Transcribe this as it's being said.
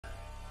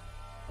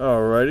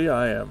Alrighty,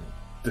 I am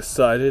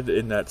decided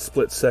in that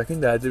split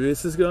second that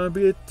this is going to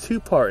be a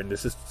two-part, and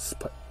this is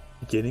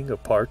beginning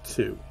of part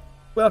 2.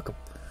 Welcome.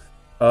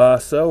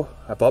 So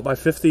I bought my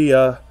 50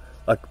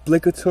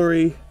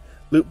 obligatory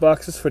loot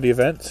boxes for the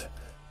event.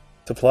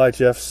 Supply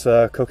Jeff's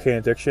cocaine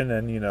addiction,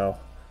 and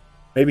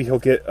maybe he'll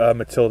get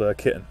Matilda a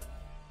kitten.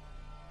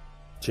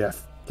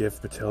 Jeff,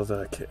 give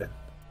Matilda a kitten.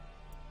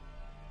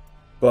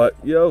 But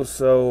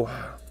so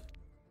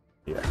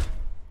yeah.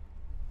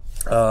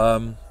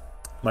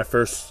 My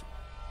first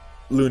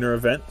Lunar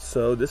event,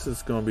 so this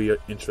is going to be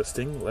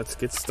interesting. Let's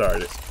get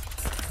started.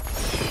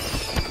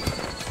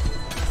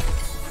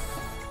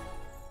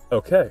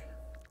 Okay,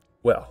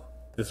 well,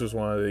 this was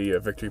one of the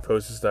victory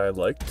poses that I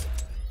liked.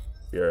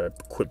 You're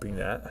equipping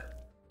that.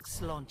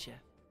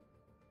 Slauncher.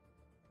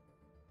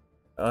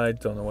 I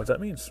don't know what that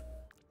means.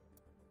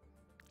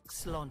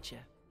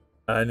 Slauncher.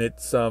 And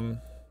it's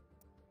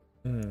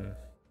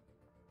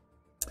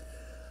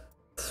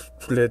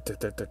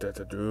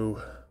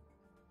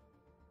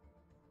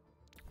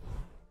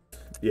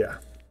yeah.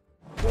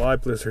 Why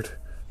Blizzard?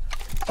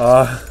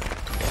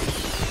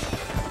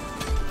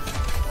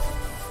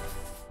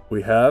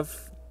 We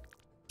have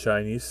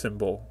Chinese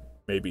symbol,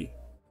 maybe.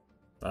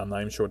 I'm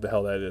not even sure what the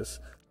hell that is.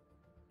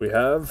 We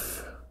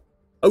have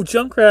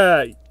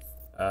Junkrat!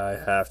 I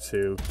have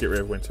to get rid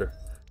of winter.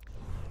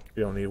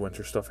 We don't need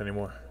winter stuff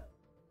anymore.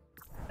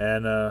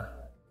 And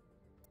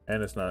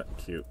it's not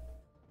cute.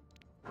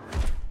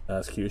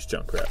 That's cute as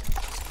Junkrat.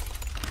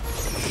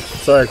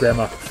 Sorry,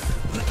 Grandma.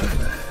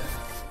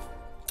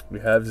 We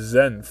have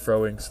Zen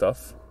throwing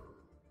stuff.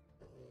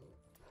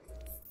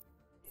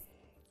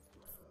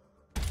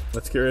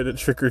 Let's get rid of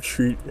trick or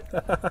treat.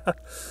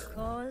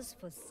 Cause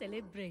for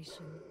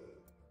celebration.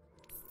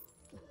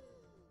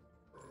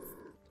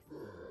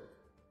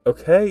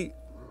 Okay,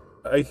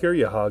 I hear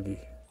you, Hoggy.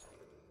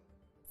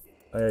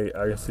 I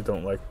honestly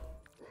don't like.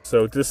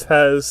 So this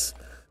has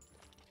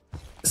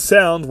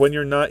sound when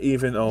you're not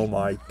even. Oh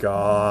my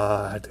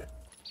god!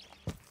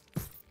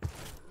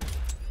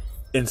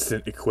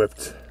 Instant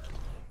equipped.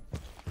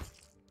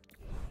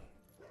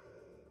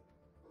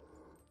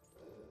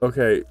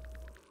 Okay.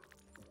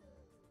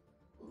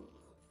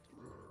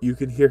 You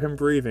can hear him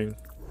breathing.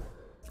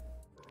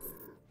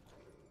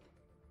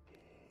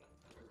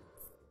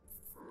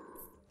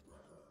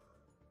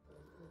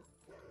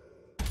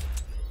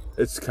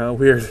 It's kind of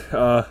weird.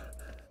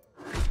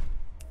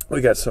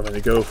 We got so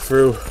many to go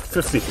through.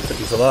 50.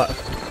 50's a lot.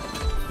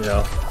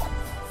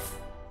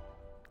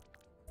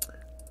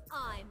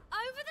 I'm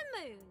over the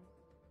moon.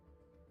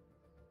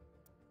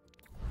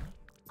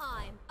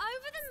 I'm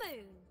over the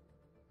moon.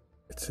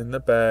 It's in the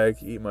bag.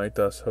 Eat my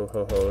dust. Ho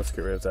ho ho. Let's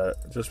get rid of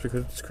that. Just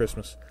because it's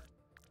Christmas.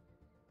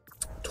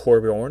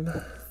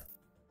 Torbjorn.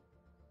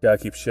 Gotta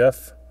keep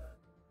Chef.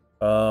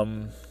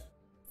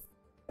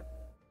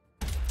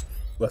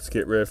 Let's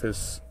get rid of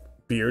his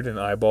beard and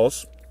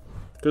eyeballs.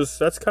 Because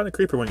that's kind of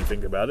creepy when you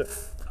think about it.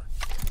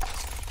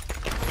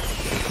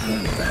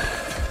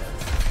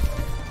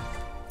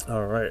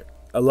 Alright.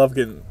 I love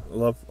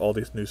all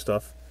these new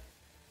stuff.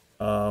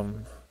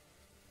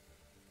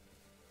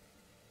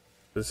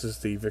 This is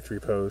the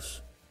victory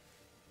pose.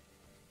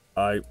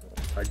 I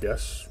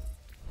guess.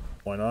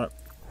 Why not?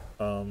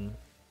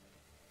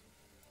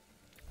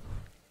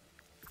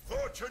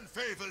 Fortune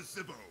favors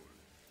the bold.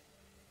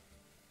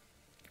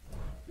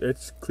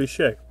 It's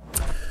cliche.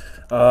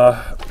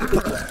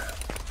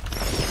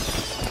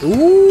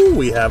 Ooh,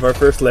 we have our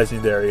first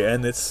legendary,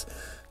 and it's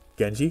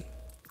Genji.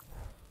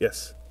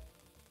 Yes.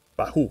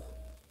 Bahu.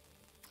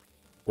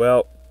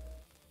 Well,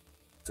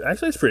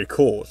 it's pretty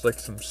cool. It's like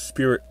some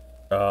spirit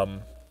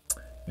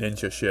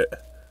ninja shit. I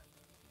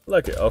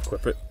like it. I'll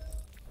equip it.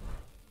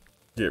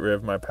 Get rid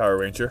of my Power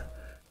Ranger.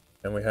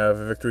 And we have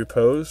a victory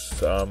pose.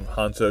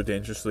 Hanzo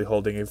dangerously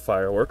holding a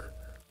firework.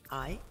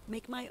 I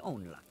make my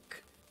own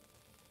luck.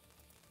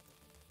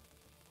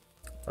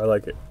 I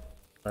like it.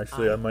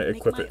 Actually, I might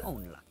equip it.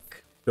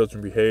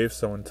 Children behave,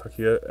 someone tuck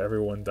you,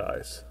 everyone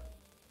dies.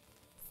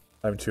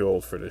 I'm too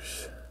old for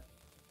this.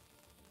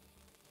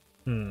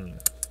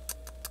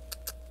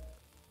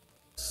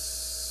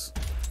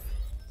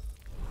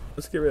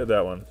 Let's get rid of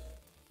that one.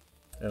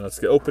 And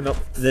let's open up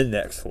the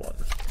next one.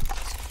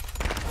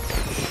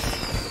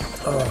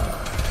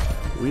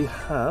 We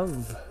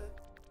have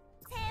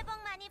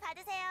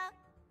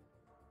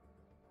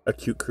a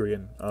cute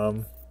Korean.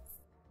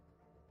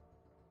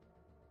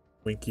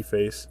 Winky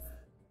face.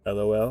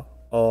 LOL.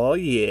 Oh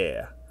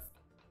yeah.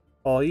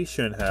 Oh, you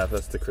shouldn't have.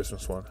 That's the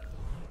Christmas one.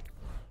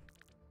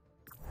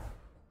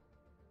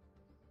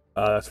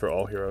 That's for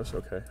all heroes.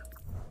 Okay.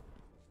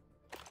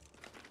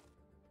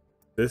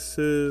 This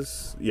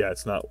is... yeah,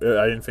 it's not...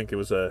 I didn't think it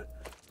was a...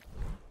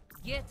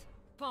 Get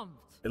pumped.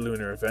 a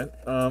Lunar event.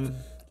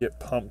 Get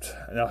pumped.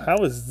 Now, how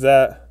is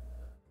that...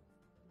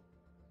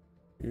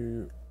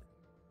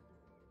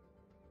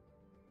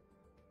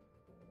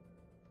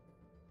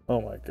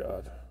 Oh my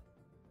god.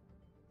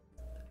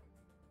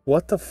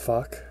 What the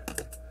fuck?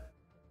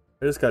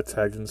 I just got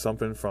tagged in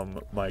something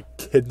from my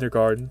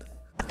kindergarten.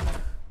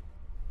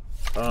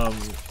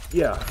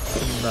 Yeah,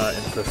 I'm not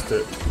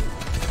interested.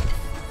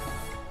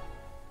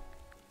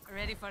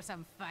 Ready for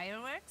some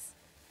fireworks?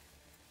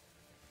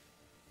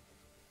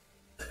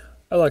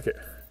 I like it.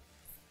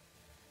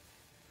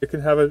 It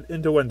can have an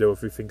innuendo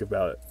if you think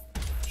about it.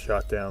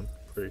 Shot down.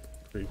 Pretty,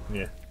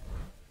 yeah.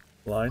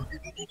 Line.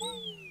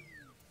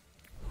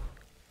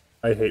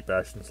 I hate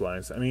Bastion's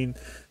lines. I mean,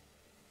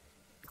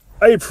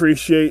 I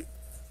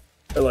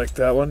like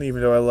that one,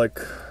 even though I like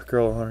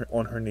Girl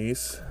on her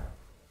knees.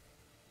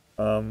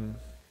 Kinda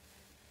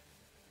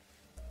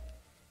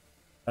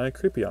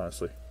creepy,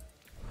 honestly.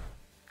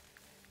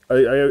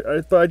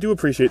 But I do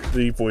appreciate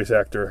the voice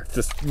actor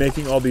just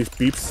making all these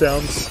beep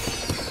sounds.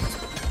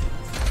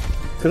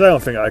 Because I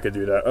don't think I could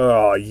do that.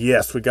 Oh,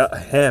 yes, we got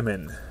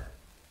Hammond.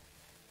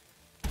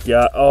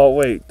 Yeah, oh,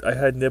 wait, I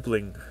had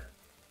nibbling.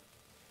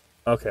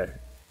 Okay.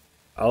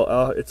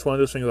 It's one of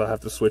those things I'll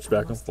have to switch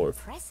back and forth.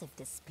 Impressive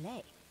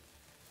display.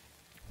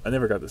 I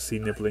never got to see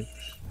nibbling.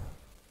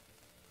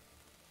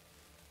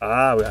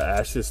 Ah, we got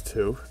Ashes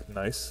too.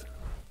 Nice.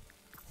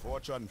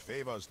 Fortune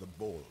favors the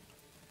bold.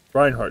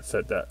 Reinhardt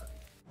said that.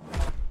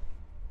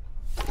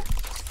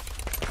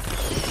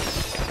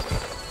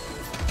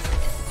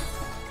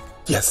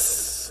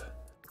 Yes!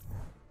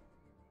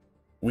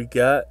 We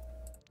got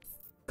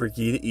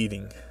Brigida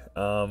eating.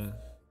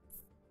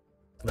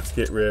 Let's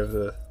get rid of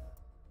the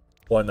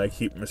one I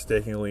keep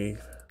mistakenly.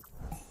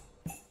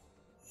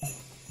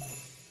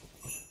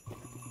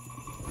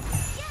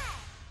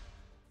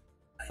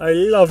 I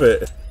love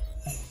it.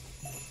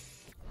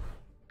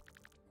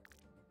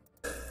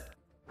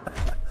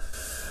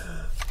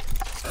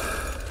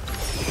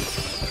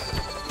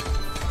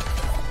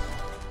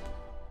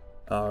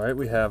 Alright,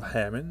 we have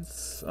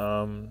Hammonds.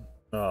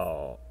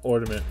 Oh,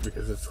 ornament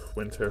because it's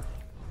winter.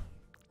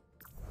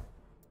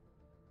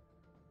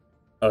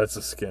 Oh, it's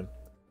a skin.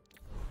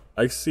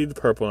 I see the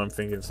purple and I'm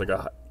thinking it's like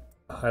a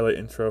highlight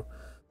intro.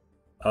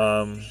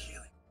 The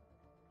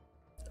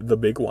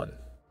big one.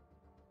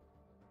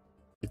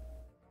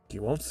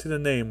 You won't see the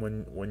name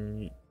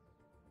when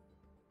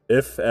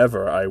if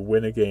ever I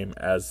win a game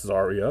as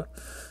Zarya.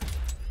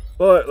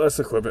 But let's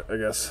equip it, I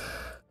guess.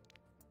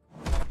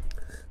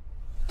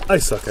 I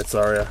suck at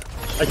Zarya.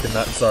 I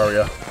cannot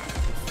Zarya.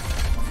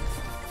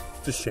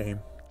 It's a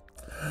shame.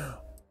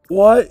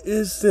 What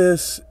is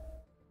this?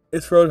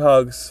 It's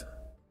Roadhogs.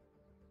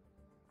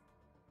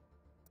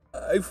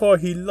 I thought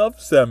he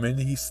loves them and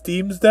he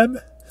steams them?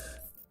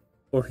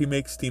 Or he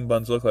makes steam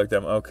buns look like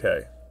them.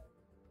 Okay.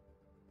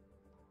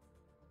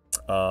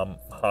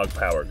 Hog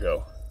power,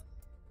 go.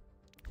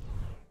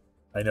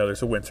 I know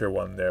there's a winter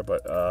one there,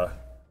 but,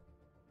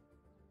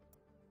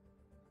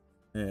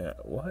 yeah,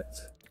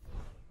 what?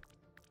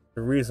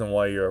 The reason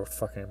why you're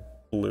fucking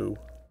blue.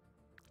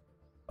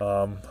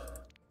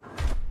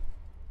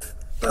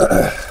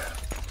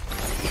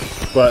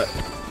 But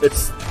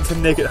it's a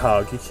naked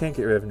hog. You can't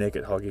get rid of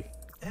naked hoggy.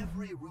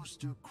 Every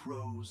rooster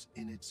crows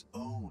in its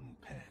own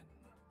pen.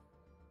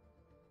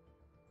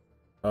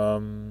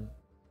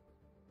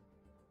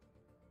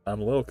 I'm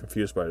a little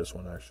confused by this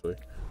one, actually.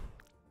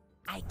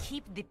 I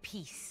keep the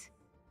peace.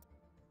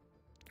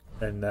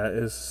 And that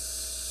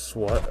is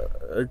what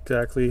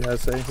exactly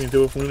has anything to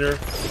do with Lunar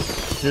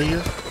New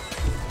Year?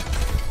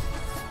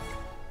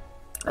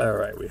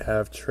 Alright, we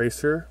have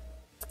Tracer.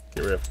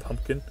 Get rid of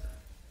Pumpkin.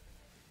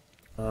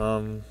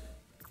 The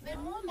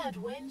moon that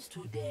went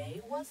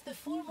today was the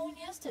full moon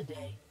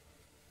yesterday.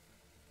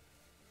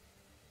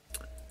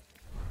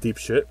 Deep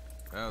shit.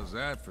 How's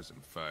that for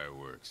some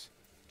fireworks?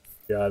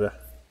 Gotta.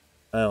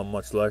 I don't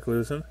much like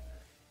losing.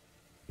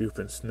 You've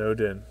been snowed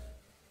in.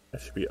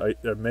 That should be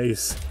a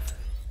maze.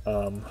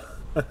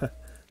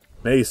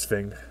 Maze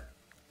thing.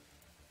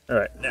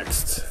 Alright,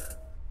 next.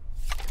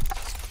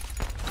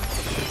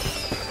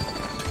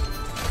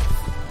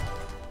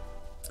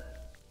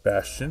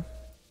 Bastion.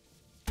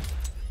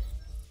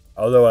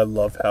 Although I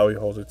love how he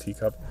holds a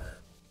teacup.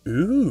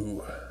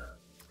 Ooh.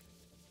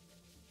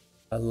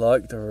 I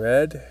like the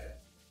red.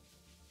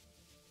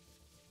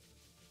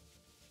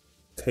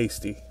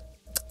 Tasty.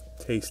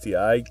 Tasty.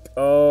 I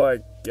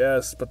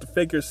guess. But the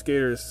figure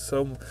skater is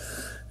so...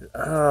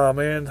 Oh,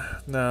 man.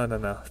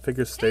 No.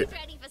 Figure skater. Who's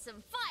ready for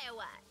some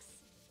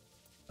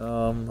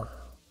fireworks?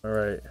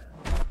 Alright.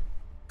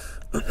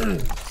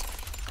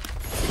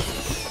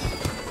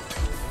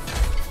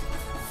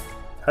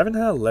 Haven't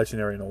had a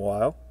legendary in a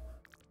while.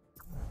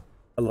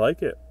 I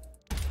like it.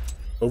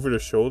 Over the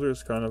shoulder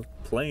is kind of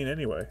plain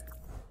anyway.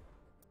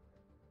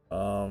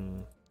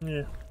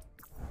 Yeah.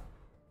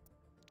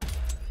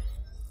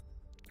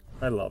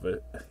 I love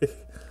it.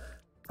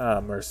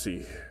 Ah,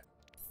 mercy.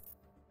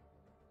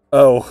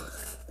 Oh.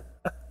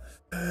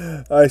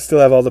 I still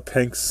have all the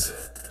pinks.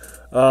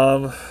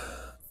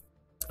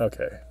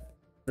 Okay.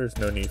 There's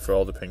no need for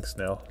all the pinks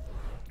now.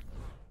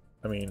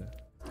 I mean,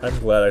 I'm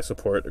glad I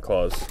support the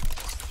cause.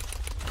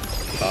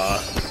 I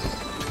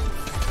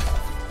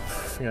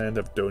think I end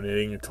up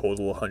donating a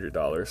total of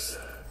 $100.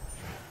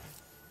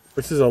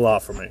 Which is a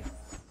lot for me.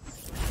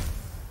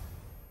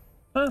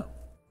 Oh.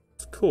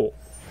 It's cool.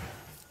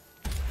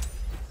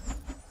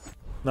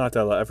 Not that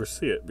I'll ever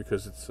see it,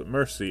 because it's a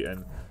Mercy,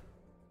 and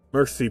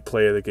Mercy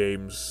play of the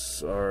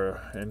games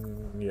are,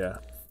 and yeah.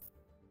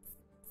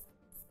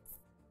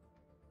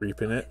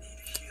 Reaping it.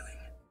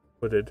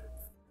 Hooded.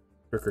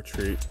 Trick or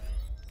treat.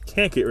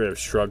 Can't get rid of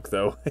Shrug,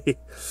 though.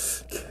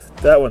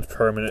 That one's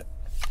permanent.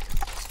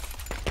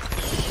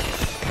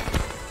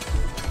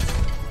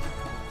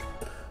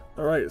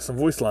 Alright, some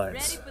voice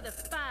lines. Ready for the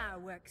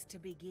fireworks to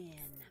begin.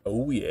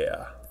 Oh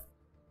yeah.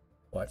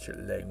 Watch your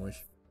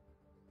language.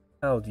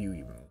 How do you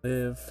even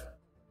live?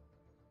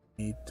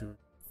 Need to...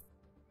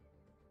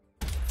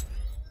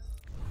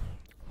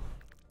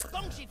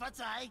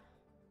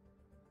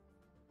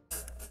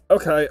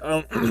 Okay,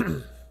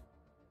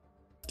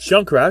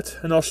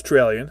 Junkrat, an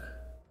Australian.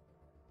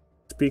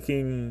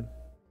 Speaking...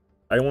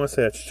 I want to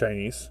say that's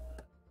Chinese.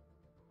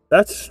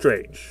 That's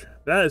strange.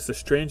 That is the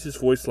strangest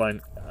voice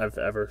line I've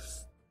ever...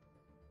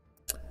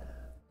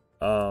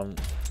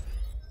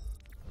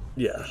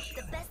 Yeah.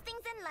 The best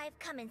things in life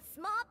come in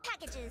small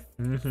packages.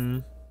 Mm-hmm.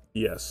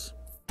 Yes.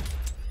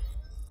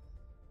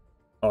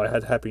 Oh, I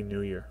had Happy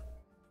New Year.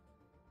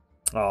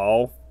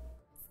 Oh.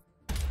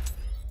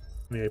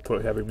 Need to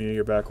put Happy New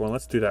Year back on.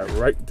 Let's do that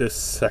right this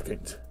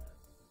second.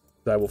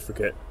 I will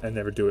forget and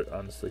never do it,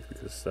 honestly,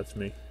 because that's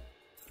me.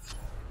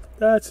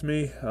 That's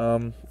me.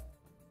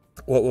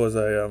 What was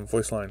I,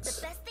 voice lines?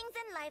 The best things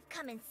in life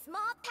come in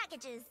small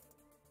packages.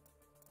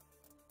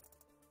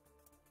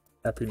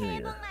 Happy New 새해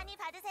Year. 복 많이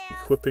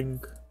받으세요.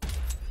 Equipping.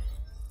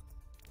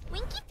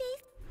 Winky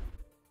face.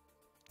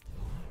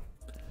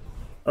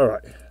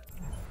 Alright.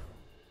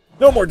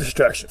 No more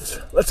distractions.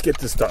 Let's get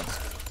this done.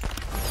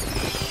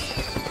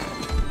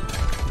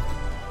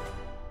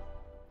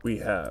 We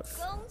have...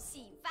 恭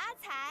喜发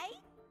财.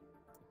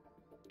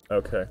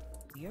 Okay.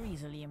 You're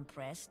easily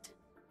impressed.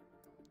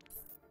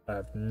 I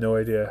have no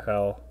idea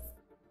how...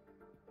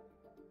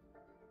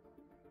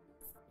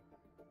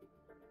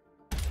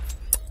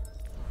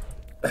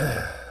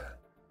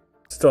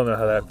 Still don't know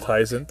how that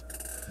ties in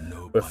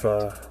with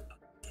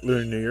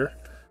Lunar New Year.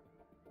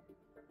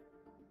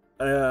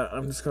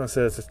 I'm just gonna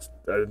say it's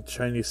a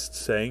Chinese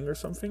saying or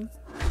something.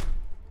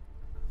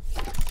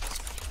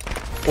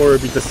 Or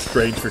it'd be just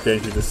strange for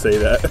Kenji to say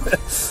that.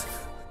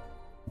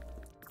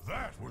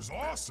 That was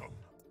awesome.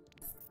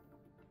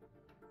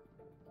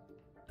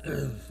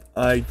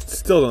 I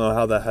still don't know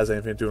how that has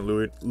anything to do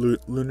with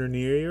Lunar New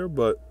Year,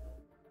 but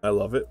I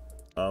love it.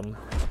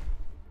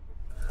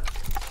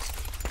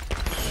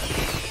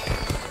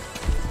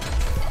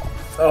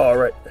 Oh,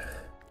 alright.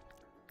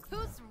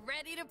 Who's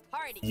ready to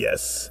party?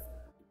 Yes.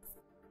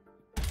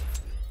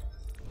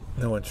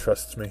 No one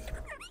trusts me.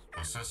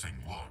 Assessing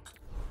luck.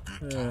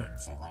 Good time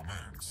for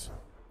romance.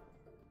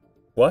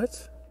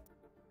 What?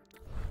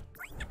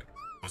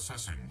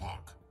 Assessing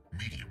luck.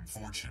 Medium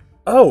fortune.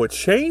 Oh, it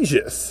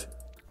changes.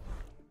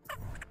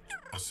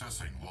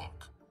 Assessing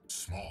luck.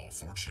 Small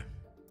fortune.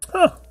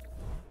 Huh.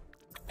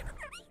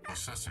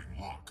 Assessing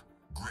luck.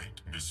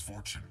 Great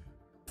misfortune.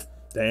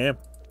 Damn.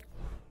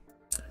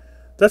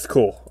 That's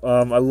cool.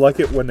 I like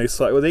it when they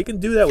cycle. They can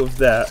do that with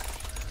that.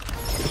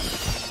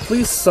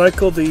 Please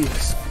cycle the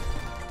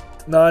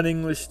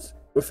non-English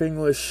with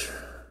English,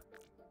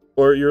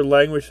 or your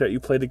language that you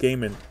play the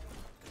game in.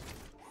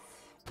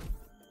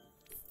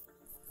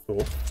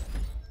 Cool.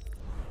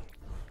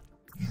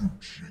 You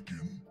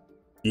chicken.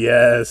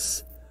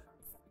 Yes.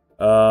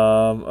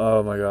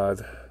 Oh my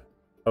god.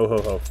 Ho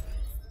ho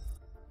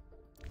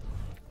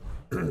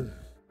ho.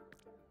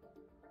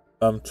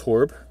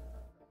 Torb.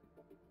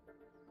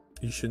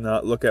 You should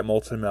not look at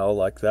molten metal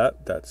like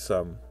that. That's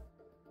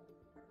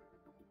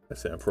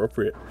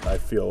inappropriate. I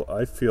feel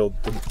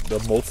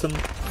the molten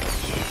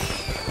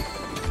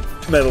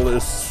metal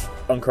is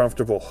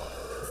uncomfortable.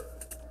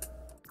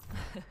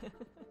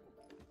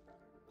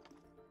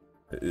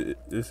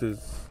 This is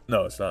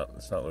no, it's not.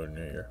 It's not Lunar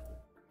New Year.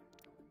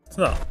 It's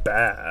not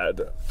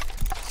bad.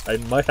 I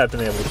might have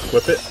been able to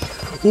equip it.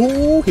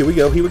 Ooh, here we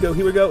go. Here we go.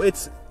 Here we go.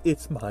 It's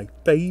my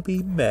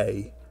baby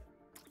May.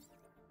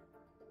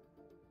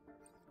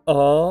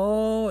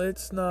 Oh,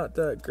 it's not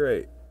that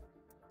great.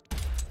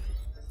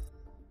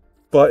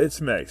 But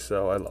it's May,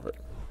 so I love it.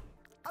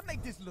 I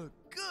make this look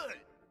good.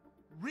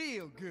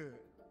 Real good.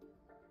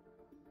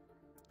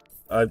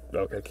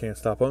 Okay, can't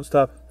stop, won't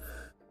stop.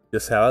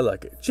 Just how I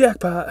like it.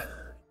 Jackpot!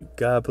 You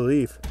gotta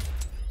believe.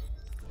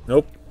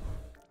 Nope.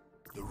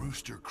 The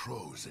rooster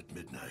crows at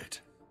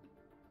midnight.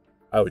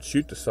 I would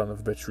shoot the son of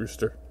a bitch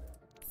rooster.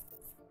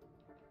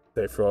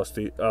 Stay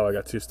Frosty. Oh, I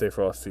got 2 Stay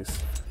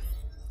Frosties.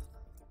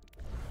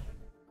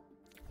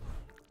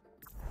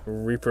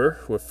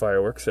 Reaper with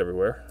fireworks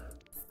everywhere.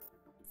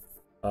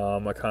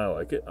 I kind of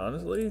like it,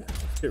 honestly.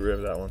 Let's get rid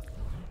of that one.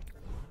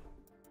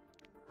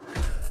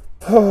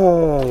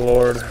 Oh,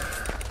 Lord.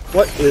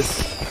 What is...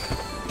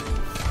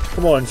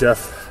 Come on,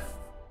 Jeff.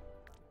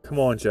 Come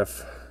on,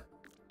 Jeff.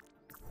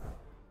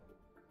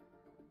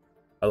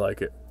 I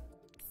like it.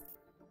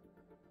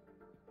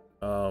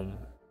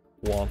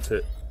 Want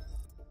it.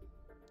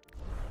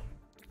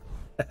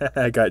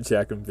 I got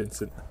Jack and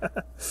Vincent.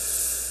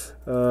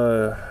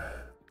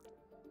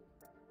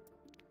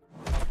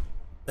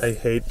 I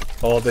hate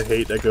all the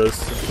hate that goes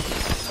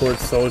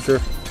towards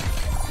Soldier.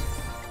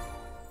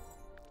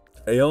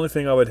 The only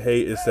thing I would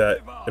hate is that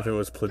if it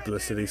was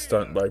publicity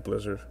stunt by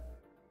Blizzard.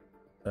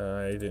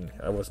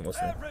 I wasn't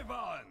listening.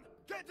 Everyone,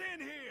 get in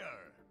here.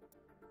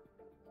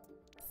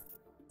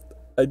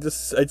 I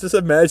just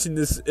imagine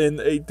this in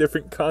a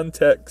different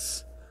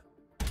context.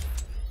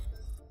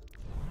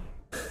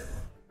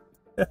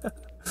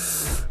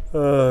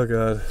 Oh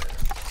god.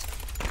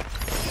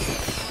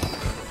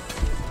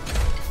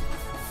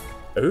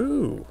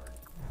 Ooh.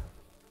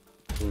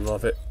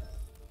 Love it.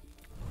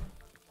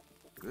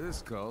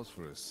 This calls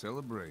for a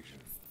celebration.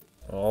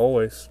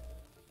 Always.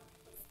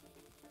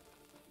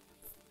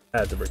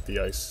 Had to break the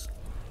ice.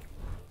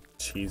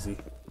 Cheesy.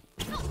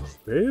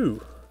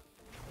 Ooh.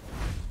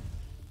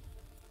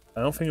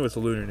 I don't think it was a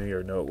Lunar New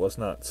Year. No, it was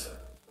not.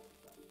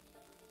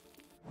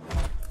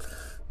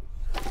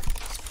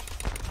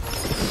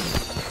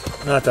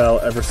 Not that I'll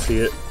ever see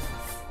it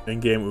in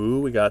game. Ooh,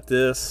 we got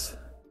this.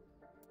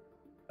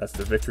 That's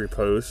the victory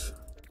pose.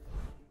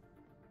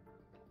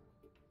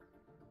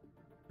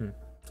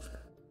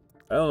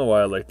 I don't know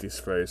why I like these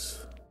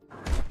sprays.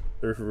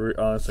 They're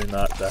honestly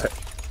not that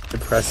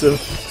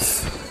impressive.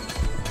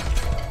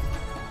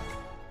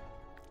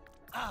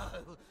 Oh,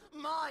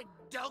 my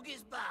dog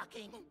is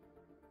barking.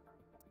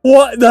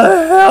 What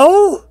the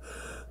hell?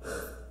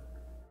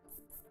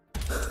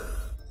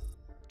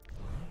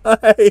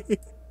 Wait.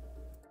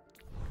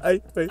 Oh,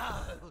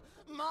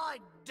 my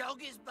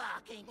dog is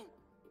barking.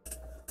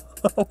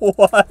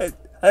 What?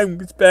 I'm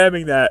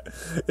spamming that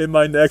in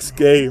my next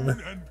game.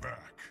 And back.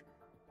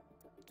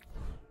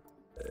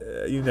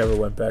 You never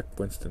went back,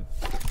 Winston.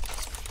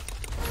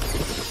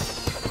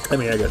 I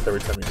mean, I guess every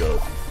time you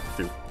go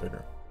to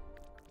dinner.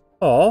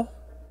 Aw.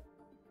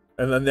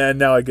 And then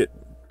now I get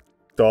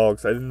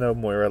dogs. I didn't know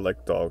Moira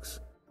liked dogs.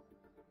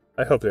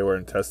 I hope they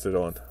weren't tested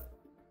on.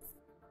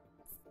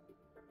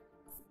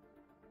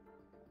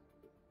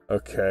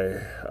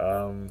 Okay,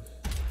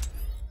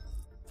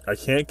 I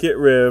can't get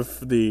rid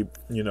of the,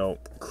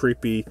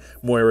 creepy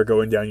Moira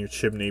going down your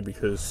chimney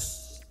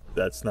because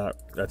that's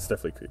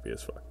definitely creepy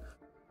as fuck.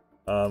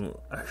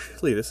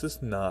 Actually, this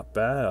is not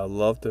bad. I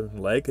love the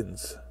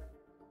leggings.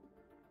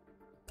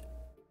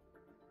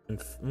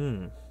 And,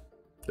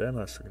 damn,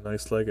 that's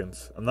nice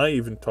leggings. I'm not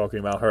even talking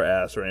about her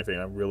ass or anything.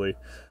 I really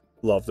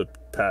love the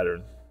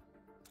pattern.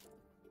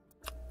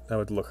 That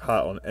would look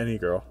hot on any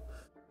girl.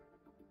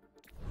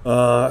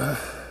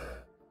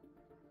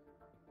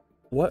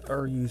 What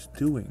are you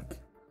doing?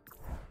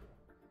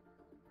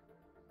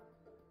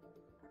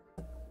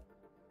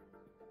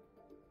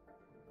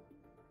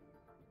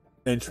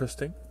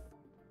 Interesting.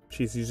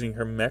 She's using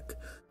her mech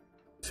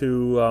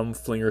to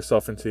fling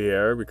herself into the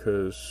air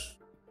because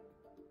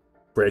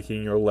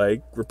breaking your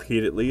leg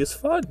repeatedly is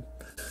fun.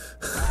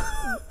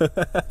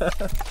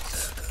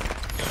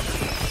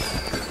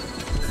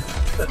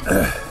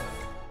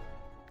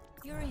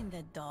 You're in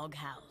the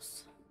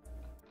doghouse.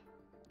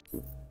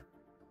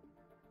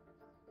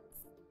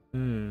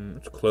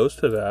 It's close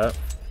to that.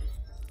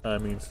 I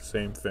mean, it's the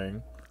same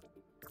thing.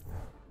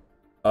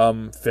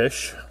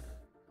 Fish.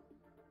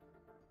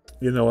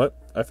 You know what?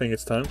 I think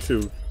it's time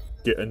to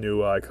get a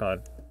new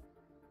icon.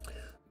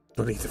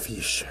 Don't eat the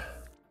fish.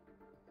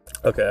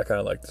 Okay, I kind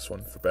of like this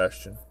one for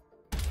Bastion.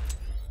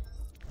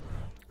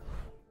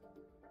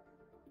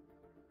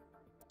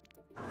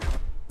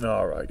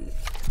 Alrighty.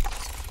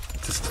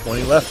 Just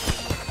 20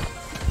 left.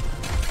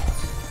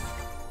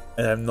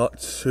 And I'm not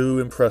too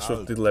impressed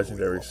with the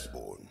legendaries.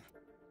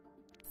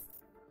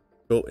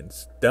 Oh,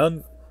 it's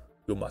done.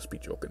 You must be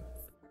joking.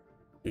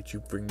 Did you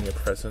bring me a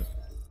present?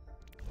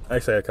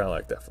 Actually, I kind of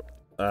like that.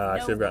 I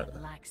should have gotten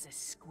it. Likes a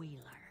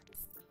squealer.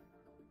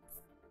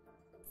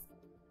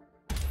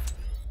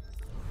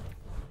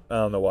 I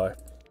don't know why.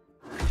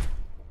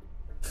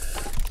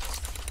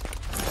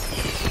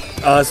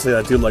 Honestly,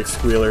 I do like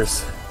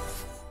squealers.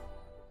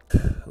 I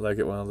like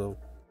it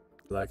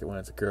when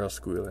it's a girl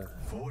squealing.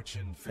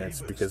 And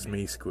it's because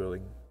me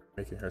squealing,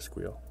 making her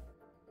squeal.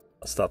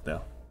 I'll stop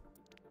now.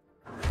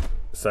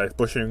 Besides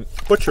butchering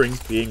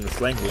the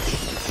English language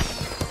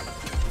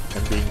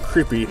and being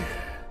creepy.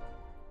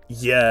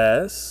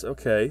 Yes,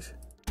 okay.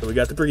 So we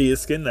got the Brigida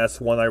skin. That's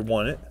one I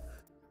wanted.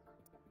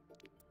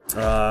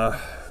 I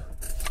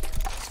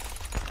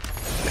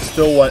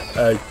still want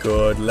a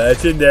good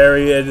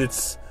legendary, and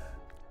it's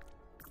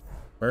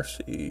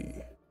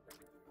Mercy.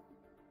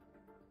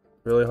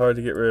 Really hard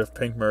to get rid of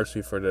Pink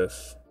Mercy for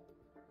this.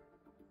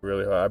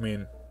 Really hard. I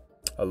mean,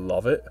 I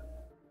love it.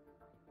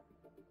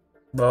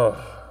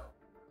 Oh.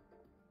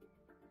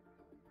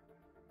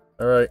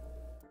 Alright.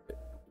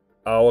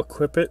 I'll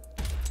equip it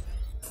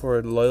for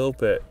a little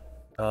bit.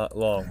 Not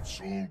long.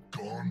 It's all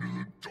gone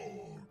to the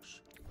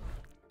dogs.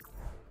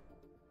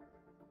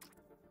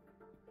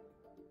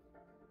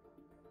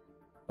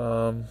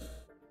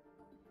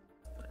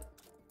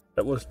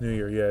 That was New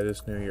Year. Yeah, it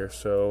is New Year,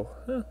 so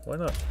why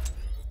not?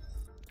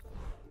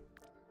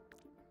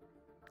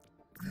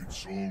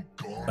 It's all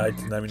gone. I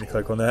did not mean to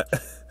click on that.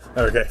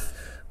 Okay.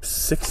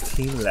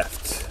 16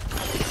 left.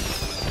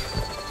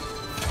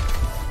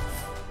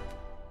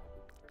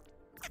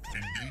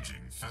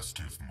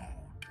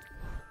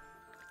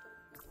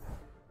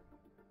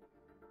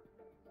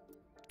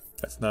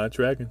 That's not a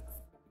dragon.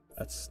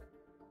 That's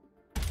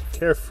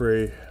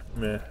carefree.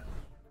 Meh.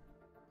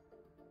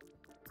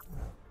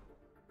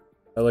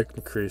 I like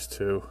McCree's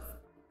too.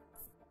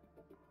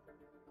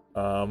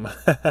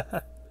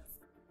 That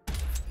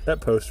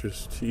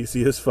poster's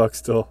cheesy as fuck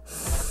still.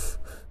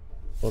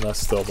 Well, not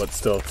still, but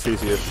still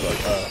cheesy as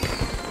fuck.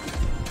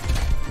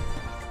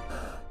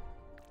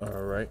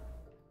 Alright.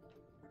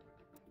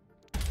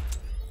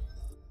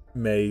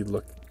 They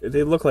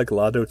look like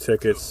lotto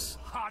tickets.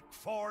 Hot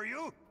for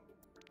you?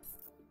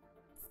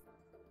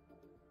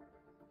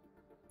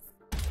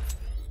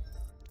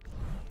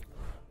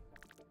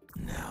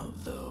 Now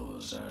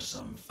those are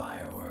some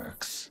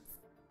fireworks.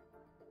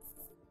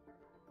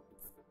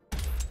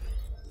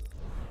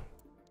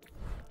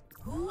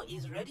 Who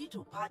is ready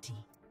to party?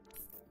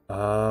 Yeah,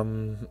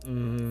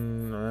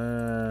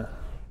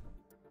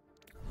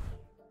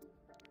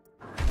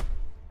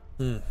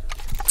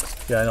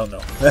 I don't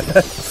know.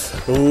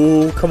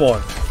 Oh, come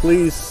on.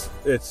 Please.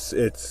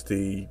 It's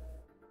the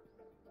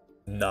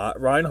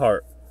not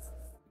Reinhardt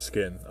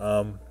skin.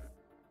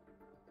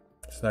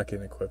 It's not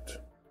getting equipped.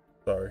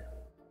 Sorry.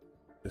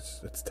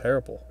 It's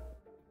terrible.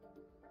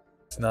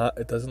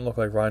 It doesn't look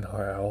like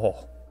Reinhardt at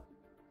all.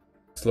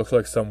 It looks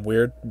like some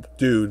weird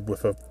dude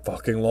with a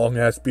fucking long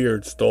ass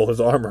beard stole his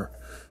armor.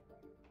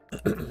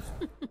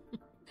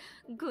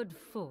 Good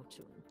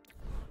fortune.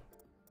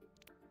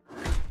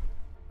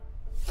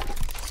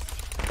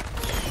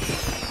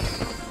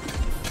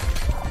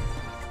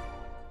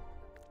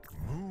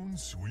 Moon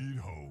sweet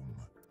home.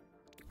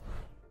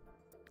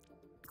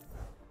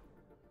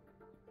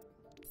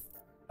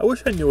 I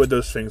wish I knew what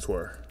those things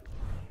were.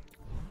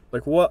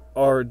 Like, what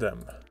are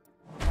them?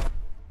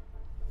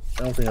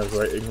 I don't think I was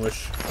right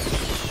English.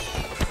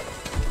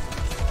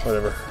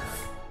 Whatever.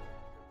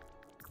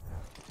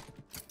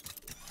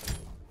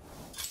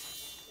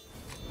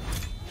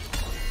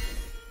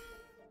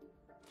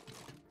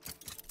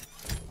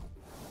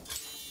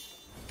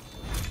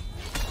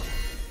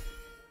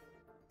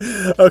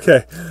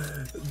 Okay.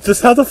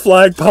 Just how the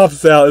flag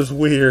pops out is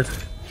weird.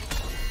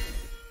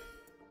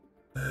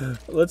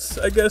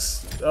 I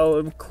guess I'll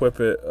equip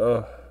it.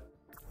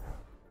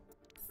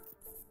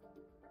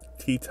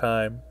 Tea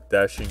time,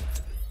 dashing.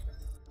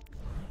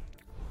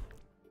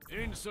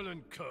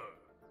 Insolent cur.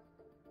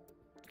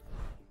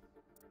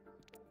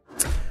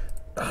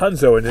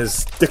 Hanzo in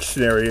his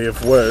dictionary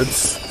of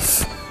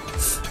words.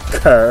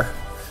 Cur.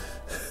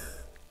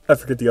 I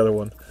forget the other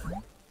one.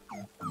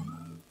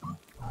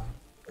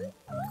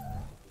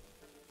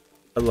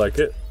 I like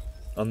it.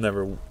 I'll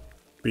never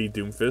be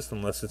Doomfist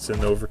unless it's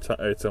in overtime.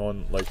 It's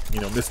on, like, you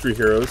know, Mystery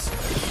Heroes,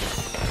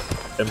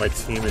 and my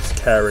team is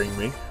carrying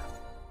me.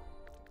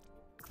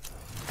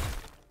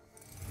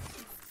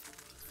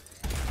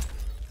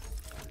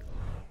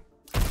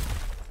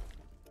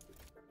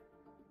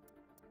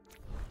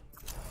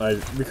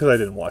 Because I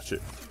didn't watch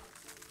it.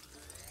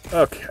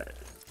 Okay.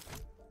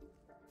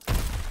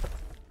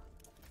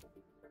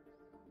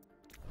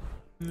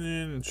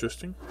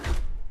 Interesting.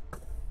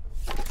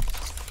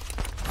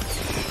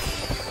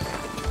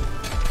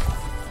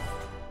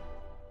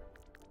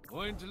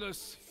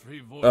 Pointless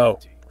frivolity. Oh,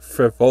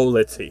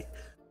 frivolity.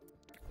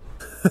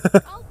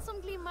 Allt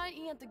som glimmar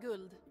är inte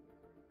guld.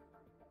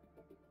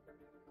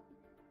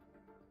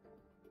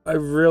 I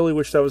really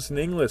wish that was in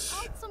English.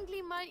 Allt som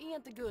glimmar är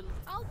inte guld.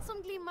 Allt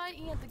som glimmar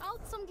är inte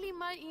allt som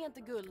glimmar är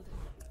inte guld.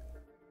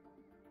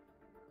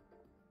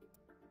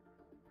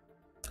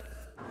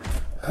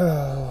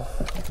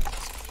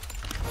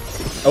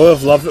 I would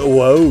have loved it.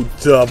 Whoa,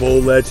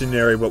 double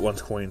legendary, but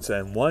one's coins,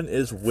 and one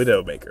is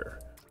Widowmaker.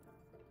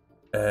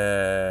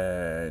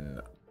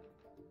 And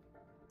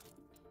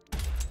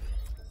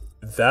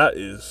that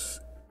is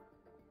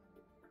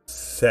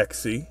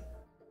sexy.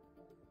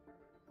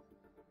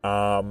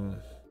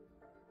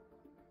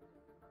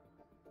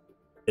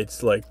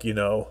 It's like, you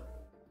know,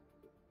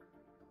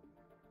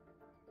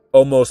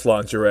 almost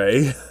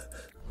lingerie.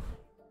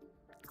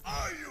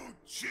 Are you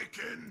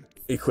chicken?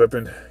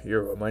 Equipping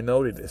your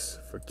minority this.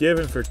 Forgive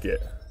and forget.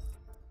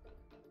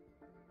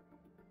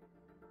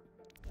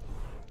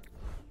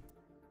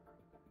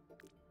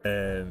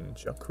 And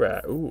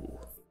Junkrat. Ooh.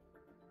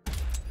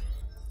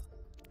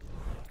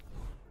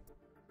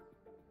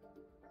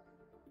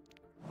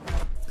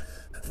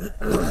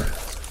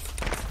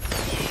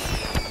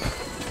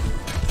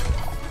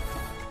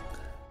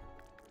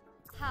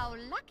 How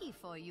lucky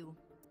for you.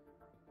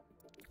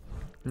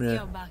 Meh.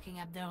 You're barking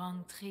up the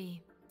wrong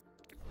tree.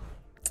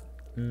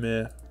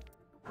 Meh.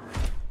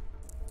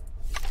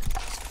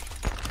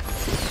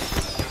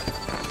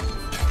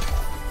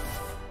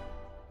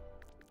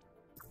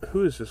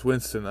 Who is this?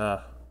 Winston.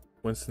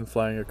 Winston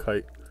flying a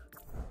kite.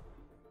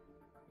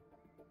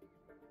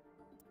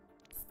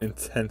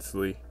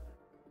 Intensely.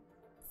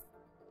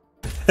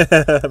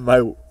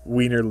 My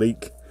wiener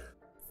leak.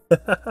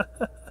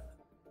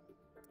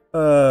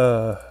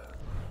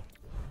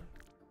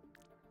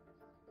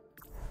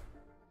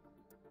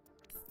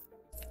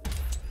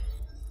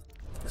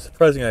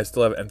 Surprising I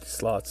still have empty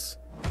slots.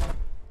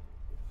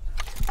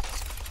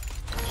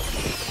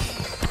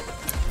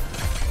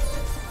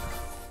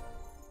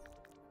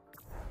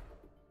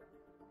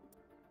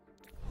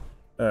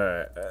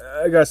 Alright,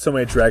 I got so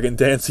many dragon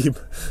dancing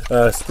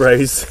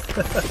sprays.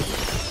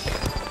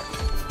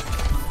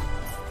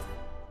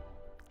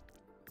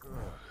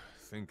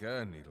 Think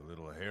I need a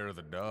little hair of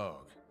the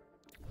dog.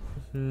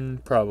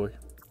 Probably.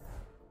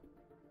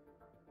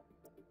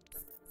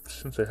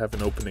 Since I have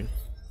an opening.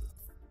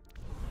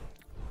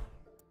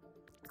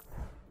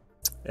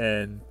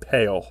 And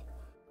pale.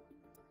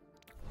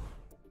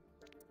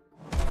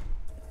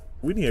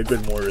 We need a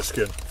good mortar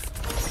skin.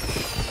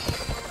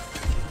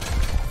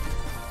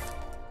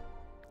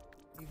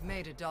 You've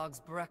made a dog's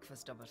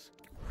breakfast of it.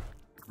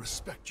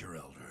 Respect your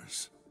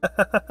elders.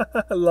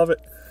 I love it.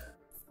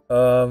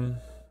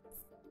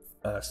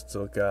 I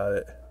still got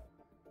it.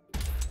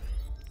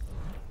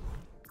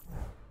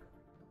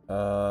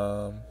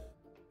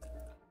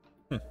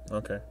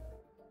 Okay.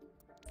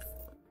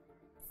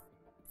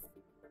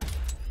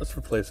 Let's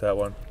replace that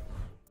one.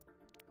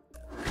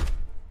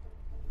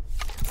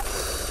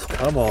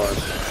 Come on.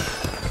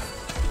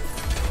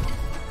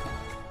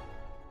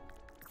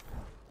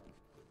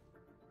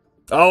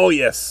 Oh,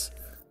 yes!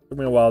 Took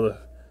me a while to...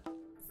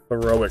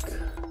 Heroic.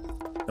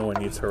 No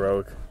one needs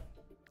heroic.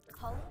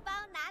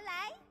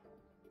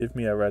 Give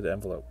me a red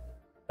envelope.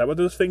 Is that what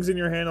those things in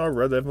your hand are?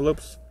 Red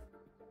envelopes?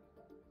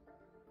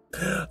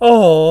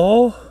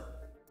 Oh,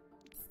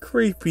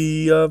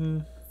 creepy,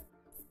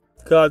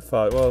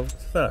 Godfather. Well,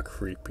 it's not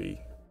creepy.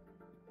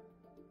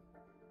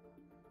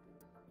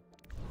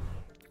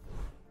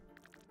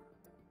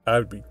 I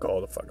would be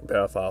called a fucking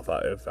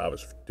pedophile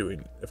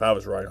if I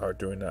was Reinhardt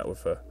doing that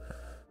with a...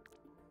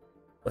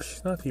 Well,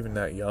 she's not even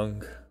that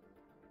young.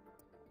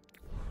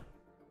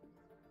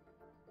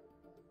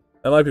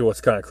 That might be what's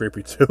kind of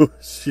creepy too.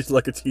 She's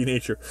like a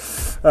teenager.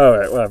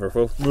 Alright, whatever.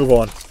 We'll move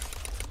on.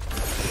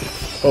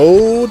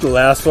 Oh, the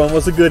last one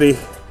was a goodie.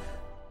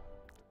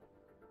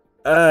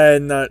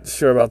 I'm not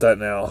sure about that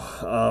now.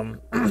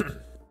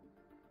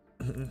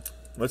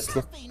 Let's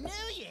look.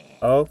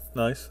 Oh,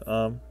 nice.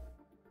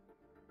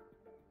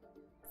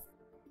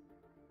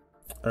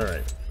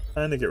 Alright.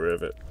 Time to get rid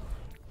of it.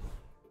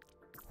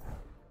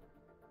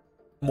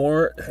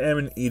 More ham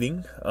and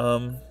eating.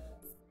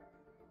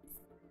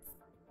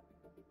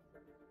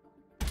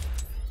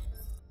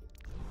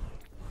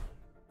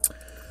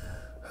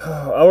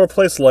 I'll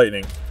replace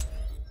lightning.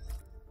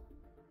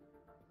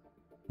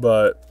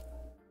 But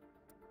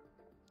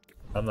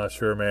I'm not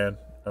sure, man.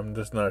 I'm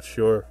just not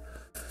sure.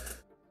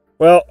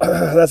 Well,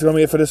 that's going to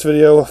be it for this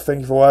video. Thank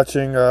you for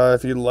watching.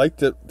 If you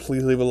liked it,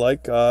 please leave a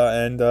like.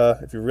 And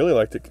if you really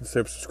liked it,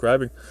 consider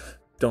subscribing.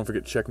 Don't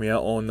forget to check me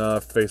out on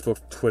Facebook,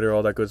 Twitter,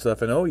 all that good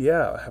stuff. And oh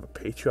yeah, I have a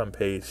Patreon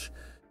page.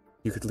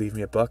 You could leave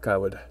me $1. I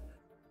would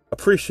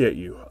appreciate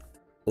you.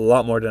 A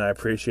lot more than I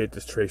appreciate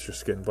this Tracer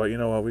skin. But you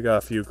know what? We got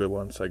a few good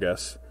ones, I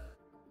guess.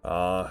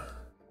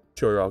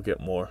 Sure, I'll get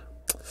more.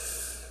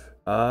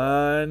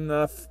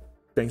 And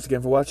thanks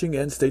again for watching,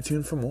 and stay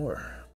tuned for more.